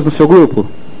pessoas no seu grupo?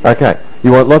 Okay,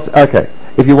 you want lots. Okay,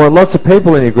 if you want lots of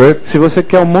people in your group, Se você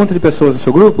quer um monte de pessoas no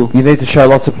seu grupo, you need to show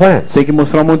lots of plans. tem que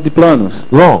mostrar um monte de planos.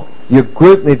 Wrong. Your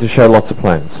group need to show lots of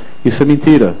plans. Isso é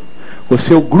mentira. O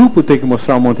seu grupo tem que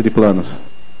mostrar um monte de planos.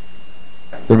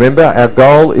 Remember, our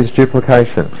goal is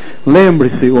duplication.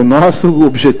 Lembre-se, o nosso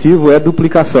objetivo é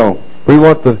duplicação. We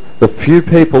want the few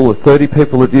people, the 30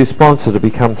 people that you sponsor to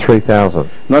become 3,000.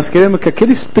 Nós queremos que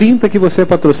aqueles 30 que você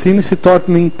patrocine se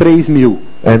tornem 3.000.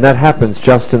 And that happens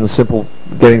just in the simple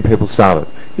getting people started.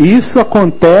 E isso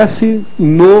acontece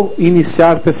no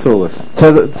iniciar pessoas.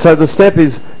 So the step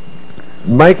is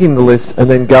making the list and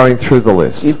then going through the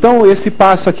list. Então esse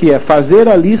passo aqui é fazer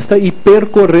a lista e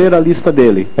percorrer a lista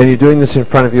dele. And you're doing this in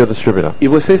front of your distributor. E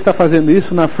você está fazendo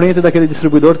isso na frente daquele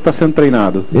distribuidor que está sendo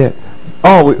treinado. Yeah.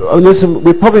 Listen,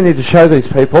 we probably need to show these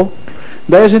people.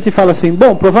 Daí a gente fala assim,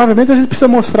 bom, provavelmente a gente precisa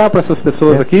mostrar para essas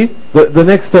pessoas aqui. The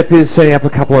next step is setting up a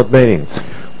couple of meetings.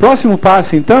 Próximo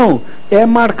passo, então, é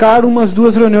marcar umas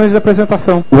 2 reuniões de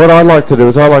apresentação. What I like to do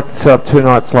is I like to set up 2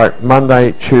 nights like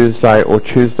Monday, Tuesday or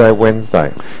Tuesday,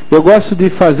 Wednesday. Eu gosto de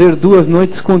fazer 2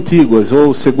 noites contíguas,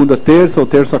 ou segunda, terça, ou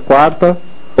terça, quarta,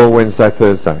 Or Wednesday,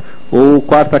 Thursday. ou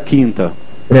quarta, quinta.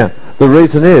 Now, the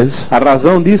reason is A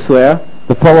razão disso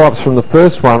the follow-ups from the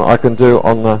first one I can do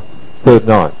on the third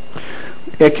night.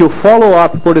 é que o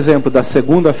follow-up, por exemplo, da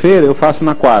segunda-feira eu faço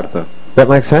na quarta. That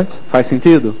makes sense? Faz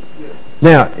sentido?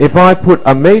 Now, if I put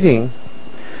a meeting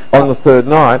on the third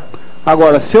night,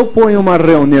 Agora, se eu ponho uma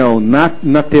reunião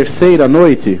na terceira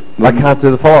noite, I can't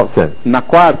do the follow-ups then. na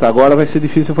quarta, agora vai ser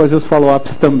difícil fazer os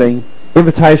follow-ups também.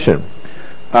 Invitation.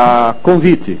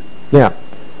 Convite. Now,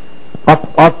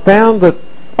 I've found that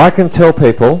I can tell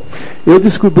people Eu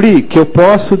descobri que eu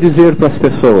posso dizer para as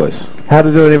pessoas, how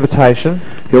to do an invitation.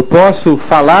 eu posso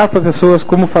falar para pessoas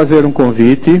como fazer um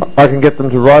convite, I can get them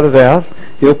to write it out,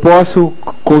 eu posso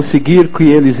conseguir que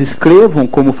eles escrevam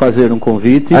como fazer um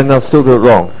convite, and they'll still do it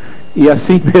wrong. e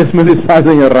assim mesmo eles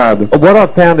fazem errado. What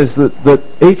I've found is that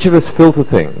each of us filter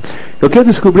things O que eu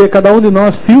descobri é que cada um de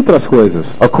nós filtra as coisas,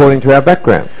 according to our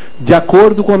background. de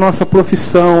acordo com a nossa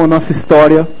profissão, a nossa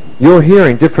história. You're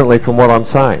hearing differently from what I'm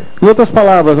saying Em outras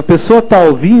palavras, a pessoa está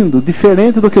ouvindo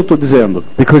diferente do que eu estou dizendo,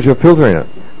 because you're filtering it.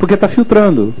 porque está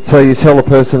filtrando. So you tell a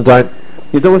person, don't.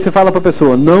 Então você fala para a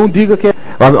pessoa, não diga que é.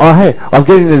 Hey, I'm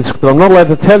getting this, but I'm not allowed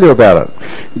to tell you about it.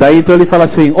 Daí então ele fala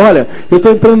assim, olha, eu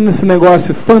estou entrando nesse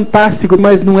negócio fantástico,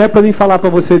 mas não é para mim falar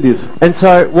para você disso. And so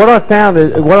what I found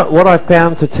is what I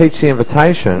found to teach the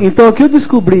invitation. Então o que eu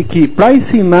descobri que para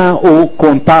ensinar o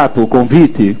contato, o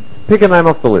convite, Pick a name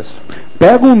off the list.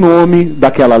 pega o nome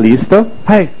daquela lista,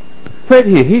 Hey, Fred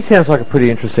here. He sounds like a pretty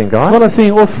interesting guy. fala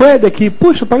assim, o Fred aqui,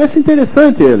 puxa, parece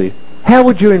interessante ele. How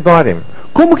would you invite him?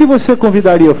 Como que você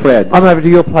convidaria o Fred I'm over to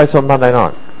your place on Monday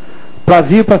night. para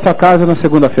vir para sua casa na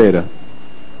segunda-feira?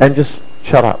 And just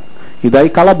shut up. E daí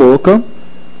cala a boca.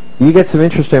 You get some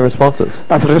interesting responses.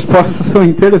 As respostas são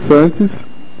interessantes.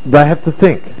 They have to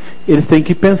think. Eles têm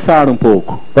que pensar um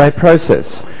pouco. They process.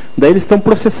 Daí eles estão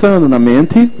processando na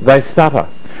mente. They stutter.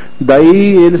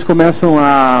 Daí eles começam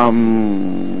a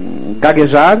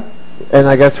gaguejar. And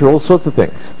they go through all sorts of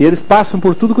things. E eles passam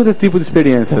por tudo quanto é tipo de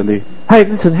experiência ali. Hey,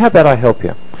 listen, how about I help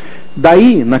you?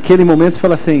 Daí, naquele momento, você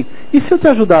fala assim, e se eu te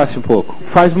ajudasse um pouco?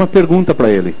 Faz uma pergunta para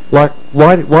ele. Like,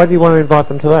 why do you want to invite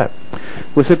them to that?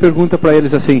 Você pergunta para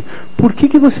eles assim, por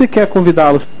que você quer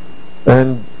convidá-los?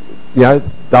 And,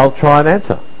 they'll try and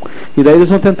answer. E daí eles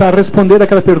vão tentar responder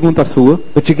aquela pergunta sua.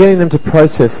 But you're getting them to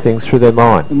process things through their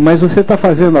mind. Mas você está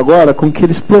fazendo agora com que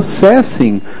eles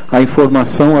processem a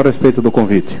informação a respeito do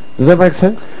convite. Does that make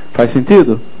sense? Faz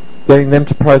sentido? Getting them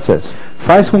to process.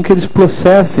 Faz com que eles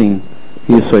processem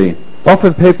isso aí.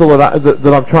 Often people that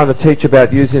I'm trying to teach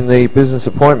about using the business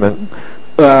appointment,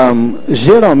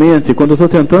 Geralmente, quando eu estou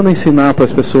tentando ensinar para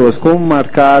as pessoas como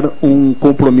marcar um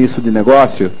compromisso de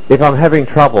negócio, if I'm having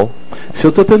trouble, Se eu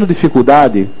estou tendo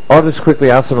dificuldade, I'll just quickly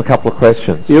ask them a couple of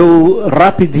questions. eu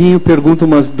rapidinho pergunto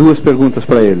umas 2 perguntas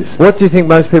para eles. What do you think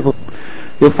most people...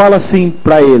 Eu falo assim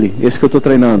para ele, esse que eu estou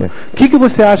treinando. O que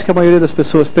você acha que a maioria das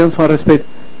pessoas pensam a respeito?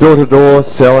 Door-to-door,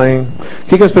 selling,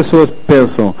 O que as pessoas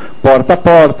pensam? Porta a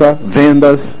porta,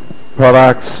 vendas,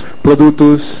 products,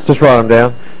 produtos. just write them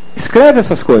down. Escreve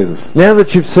essas coisas. Now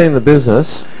that you've seen the business,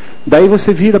 Daí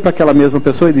você vira para aquela mesma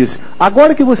pessoa e diz: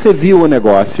 agora que você viu o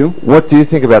negócio, what do you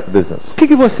think about the business? o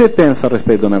que você pensa a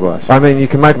respeito do negócio? I mean, you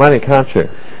can make money, can't you?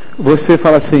 Você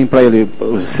fala assim para ele: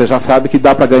 você já sabe que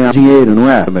dá para ganhar dinheiro, não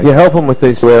é? You help them with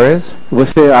these areas,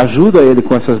 Você ajuda ele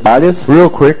com essas áreas, real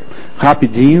quick,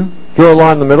 rapidinho. draw a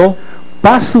line in the middle,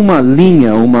 Faça uma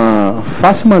linha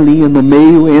no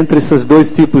meio entre esses 2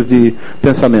 tipos de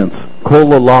pensamentos. call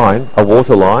the line a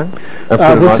water line, and put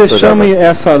a Você nice chama circle.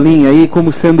 essa linha aí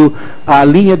como sendo a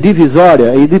linha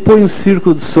divisória e depois um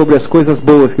círculo sobre as coisas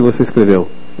boas que você escreveu.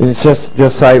 And it's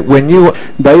just say, when you...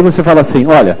 Daí você fala assim: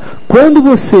 olha, quando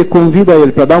você convida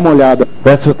ele para dar uma olhada,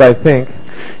 That's what they think.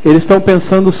 eles estão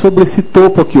pensando sobre esse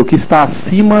topo aqui, o que está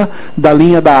acima da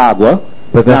linha da água,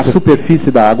 But na that's, what, superfície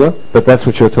da água, but that's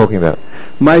what you're talking about.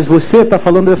 mas você está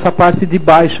falando dessa parte de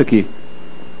baixo aqui.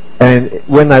 And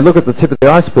when they look at the tip of the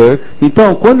iceberg,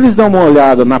 Então, quando eles dão uma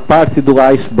olhada na parte do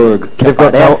iceberg que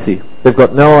aparece, they've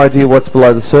got no idea what's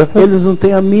below the surface, eles não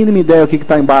têm a mínima ideia do que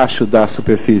está embaixo da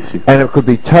superfície. and it could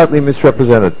be totally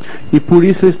misrepresented. E por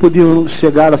isso eles podiam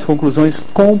chegar às conclusões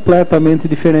completamente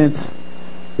diferentes.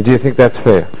 Do you think that's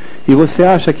fair? E você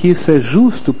acha que isso é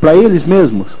justo para eles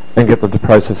mesmos? And get them to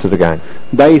process it again.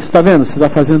 Daí, você está vendo? Você está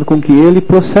fazendo com que ele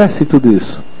processe tudo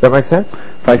isso. That make sense?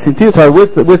 Faz sentido? So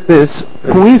with this,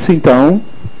 Com isso, então,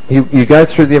 you go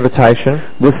through the invitation,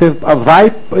 você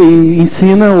vai e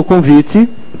ensina o convite.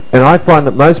 and I find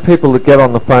that most people that get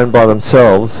on the phone by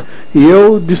themselves, E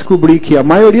eu descobri que a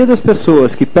maioria das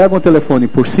pessoas que pegam o telefone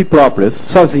por si próprias,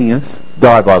 sozinhas,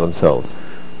 die by themselves.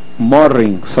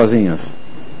 morrem sozinhas.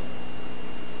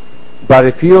 But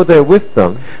if you're there with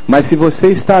them, Mas se você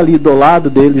está ali do lado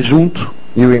dele, junto,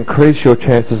 you increase your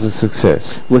chances of success.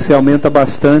 você aumenta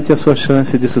bastante a sua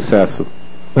chance de sucesso.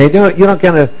 You're not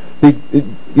going to be,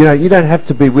 you don't have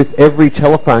to be with every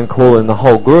telephone call in the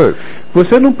whole group.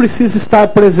 Você não precisa estar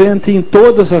presente em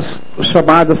todas as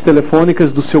chamadas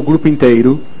telefônicas do seu grupo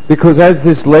inteiro, Because as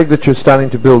this leg that you're starting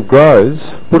to build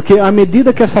grows, porque à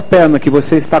medida que essa perna que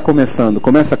você está começando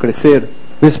começa a crescer,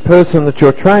 this person that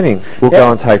you're training will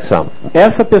go and take some.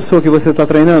 essa pessoa que você está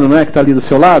treinando, não é, que está ali do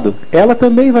seu lado, ela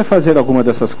também vai fazer alguma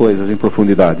dessas coisas em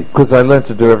profundidade. Because they learn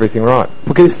to do everything right.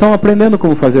 Porque eles estão aprendendo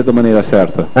como fazer da maneira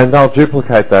certa. And they'll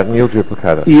duplicate that and you'll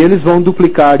duplicate it. E eles vão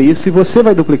duplicar isso e você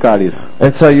vai duplicar isso.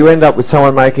 And so you end up with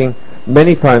someone making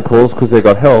many phone calls because they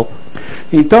got help,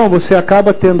 Então você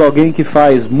acaba tendo alguém que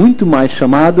faz muito mais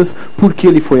chamadas porque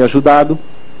ele foi ajudado,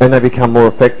 and they become more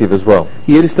effective as well.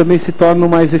 e eles também se tornam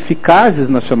mais eficazes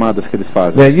nas chamadas que eles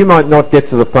fazem. Now, you might not get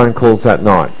to the phone calls that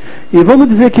night. E vamos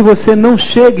dizer que você não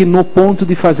chegue no ponto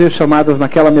de fazer chamadas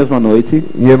naquela mesma noite.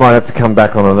 You might have to come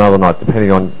back on another night,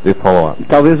 depending on the follow-up.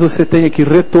 Talvez você tenha que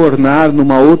retornar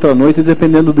numa outra noite,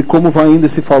 dependendo de como vai indo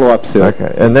esse follow-up seu. Okay,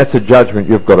 and that's a judgment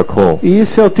you've got to call. E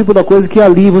isso é o tipo da coisa que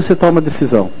ali você toma a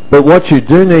decisão. But what you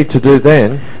do need to do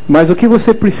then, Mas o que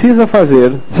você precisa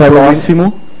fazer So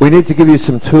próximo, we need to give you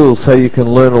some tools so you can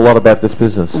learn a lot about this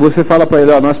business. você fala para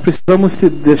ele: ó, nós precisamos te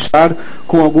deixar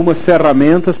com algumas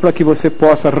ferramentas para que você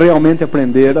possa realmente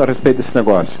aprender a respeito desse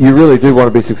negócio. You really do want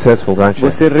to be successful, don't you?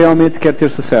 Você realmente quer ter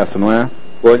sucesso, não é?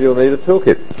 Well, you'll need a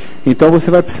toolkit. Então você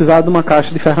vai precisar de uma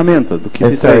caixa de ferramentas, do kit And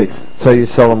de 3. so you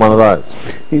sell them one of those.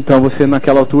 Então você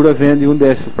naquela altura vende um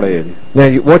desses para ele. Now,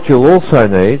 what you'll also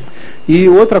need E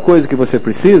outra coisa que você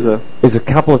precisa is a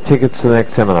couple of tickets to the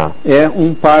next seminar. é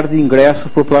um par de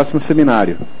ingressos para o próximo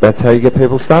seminário. That's how you get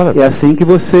people started. É assim que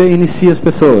você inicia as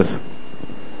pessoas.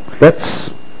 That's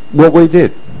what we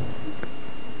did.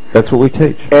 That's what we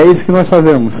teach. É isso que nós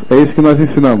fazemos, é isso que nós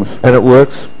ensinamos. And it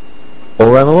works all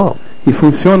around the world. E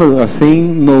funciona assim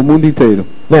no mundo inteiro.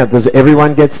 Now, does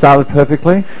everyone get started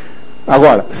perfectly?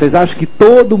 Agora, vocês acham que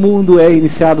todo mundo é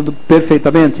iniciado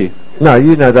perfeitamente? No,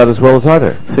 you know that as well as I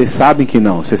do. Vocês sabem que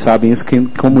não, vocês sabem isso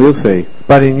como eu sei.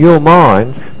 But in your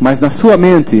mind, Mas na sua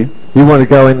mente, you want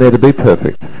to go in there to be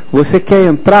perfect você quer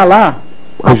entrar lá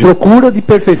à procura de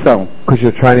perfeição, because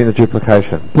you're training the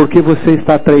duplication. porque você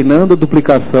está treinando a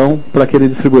duplicação para aquele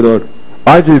distribuidor.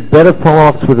 I do better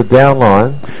follow-ups with a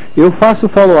downline Eu faço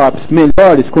follow-ups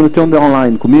melhores quando tem um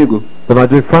downline comigo than I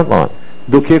do frontline.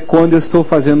 do que quando eu estou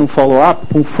fazendo um follow-up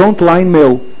com um frontline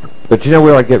meu. But you know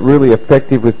where I get really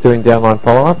effective with doing downline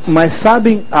follow-ups? Mas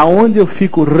sabem aonde eu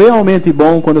fico realmente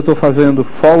bom quando eu estou fazendo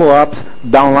follow-ups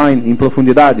downline em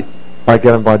profundidade? I get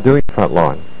them by doing front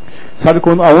line. Sabe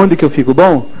aonde que eu fico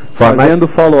bom? Fazendo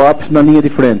follow-ups na linha de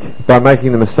frente. By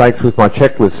making the mistakes with my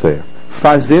checklist there.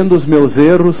 Fazendo os meus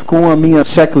erros com a minha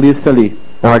checklist ali.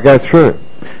 And I go through.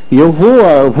 E eu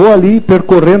vou ali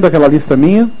percorrendo aquela lista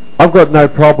minha. I've got no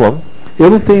problem Eu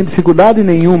não tenho dificuldade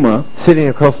nenhuma sitting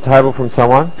across the table from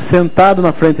someone. sentado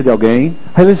na frente de alguém,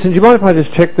 Hey, listen, do you mind if I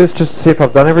just check this just to see if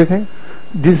I've done everything?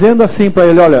 dizendo assim para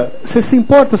ele, olha, você se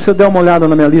importa se eu der uma olhada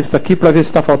na minha lista aqui para ver se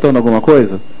está faltando alguma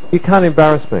coisa? You can't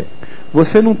embarrass me.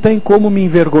 Você não tem como me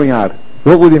envergonhar.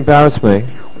 What would embarrass me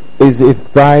is if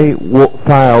they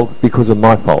failed because of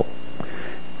my fault.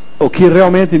 O que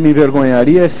realmente me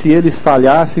envergonharia é se eles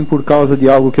falhassem por causa de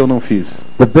algo que eu não fiz.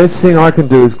 The best thing I can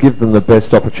do is give them the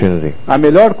best opportunity. A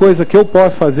melhor coisa que eu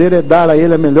posso fazer é dar a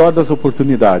ele a melhor das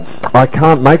oportunidades. I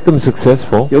can't make them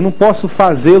successful, Eu não posso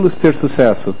fazê-los ter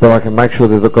sucesso, but I can make sure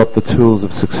that they've got the tools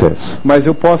of success. mas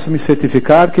eu posso me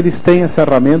certificar que eles têm as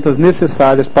ferramentas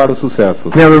necessárias para o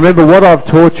sucesso. Now remember, what I've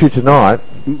taught you tonight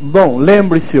Bom,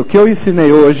 lembre-se, o que eu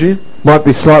ensinei hoje might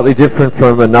be slightly different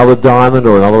from another diamond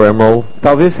or another emerald,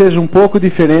 talvez seja um pouco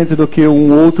diferente do que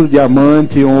um outro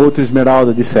diamante ou outra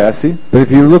esmeralda dissesse, but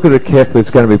if you look at it carefully,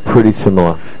 it's going to be pretty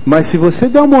similar. mas se você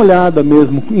der uma olhada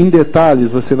mesmo em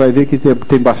detalhes, você vai ver que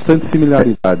tem bastante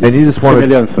similaridade, And you just want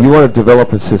semelhança. to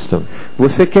develop a system.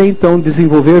 Você quer então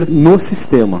desenvolver no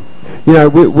sistema. You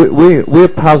know, we're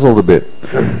puzzled a bit.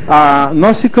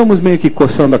 Nós ficamos meio que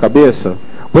coçando a cabeça,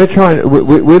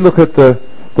 We look at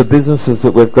the businesses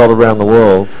that we've got around the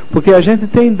world, porque a gente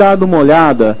tem dado uma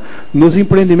olhada nos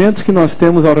empreendimentos que nós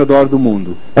temos ao redor do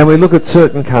mundo. and we look at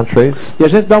certain countries, E a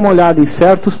gente dá uma olhada em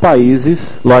certos países,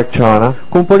 like China,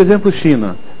 como por exemplo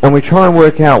China. and we try and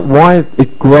work out why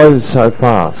it grows so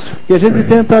fast. E a gente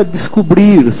tenta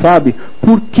descobrir, sabe,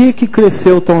 por que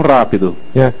cresceu tão rápido.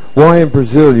 Yeah, why in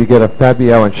Brazil you get a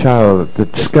Fabio and Sheila that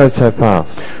just goes so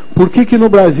fast. Por que no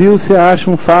Brasil você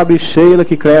acha um Fábio e Sheila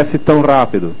que cresce tão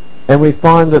rápido? And we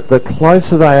find that the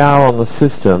closer they are on the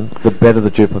system, the better the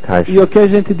E duplication. o que a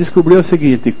gente descobriu é o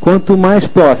seguinte, quanto mais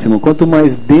próximo, quanto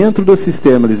mais dentro do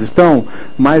sistema eles estão,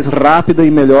 mais rápida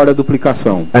e melhor a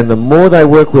duplicação. And the more they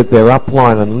work with their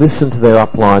upline and listen to their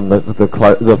upline,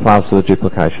 the faster the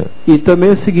duplication. E também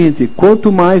é o seguinte,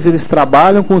 quanto mais eles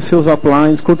trabalham com os seus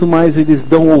uplines, quanto mais eles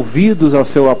dão ouvidos ao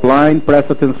seu upline,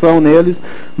 presta atenção neles,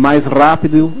 mais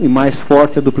rápido e mais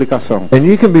forte a duplicação. And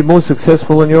you can be more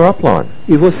successful than your upline.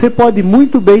 E você pode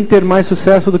muito bem ter mais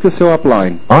sucesso do que o seu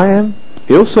upline. I am.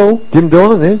 Eu sou. Jim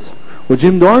Dornan is. O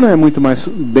Jim Dornan é muito mais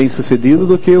bem sucedido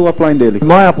do que o upline dele.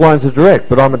 My upline's a direct,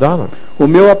 but I'm a diamond. O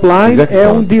meu upline Executive. é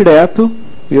um direto,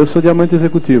 eu sou diamante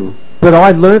executivo. But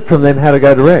I learned from them how to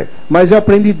go direct. Mas eu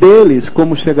aprendi deles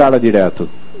como chegar a direto.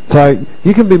 So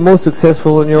you can be more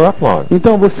successful than your upline.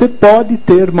 Então você pode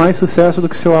ter mais sucesso do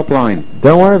que seu upline.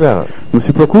 Don't worry about it. Não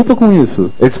se preocupa com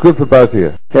isso. It's good for both of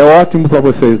you. É ótimo para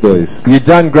vocês dois. You've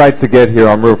done great to get here.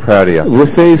 I'm real proud of you.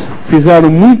 Vocês fizeram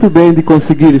muito bem de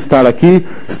conseguir estar aqui.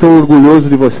 Estou orgulhoso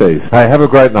de vocês. Hey, have a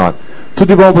great night. Tudo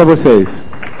de bom para vocês.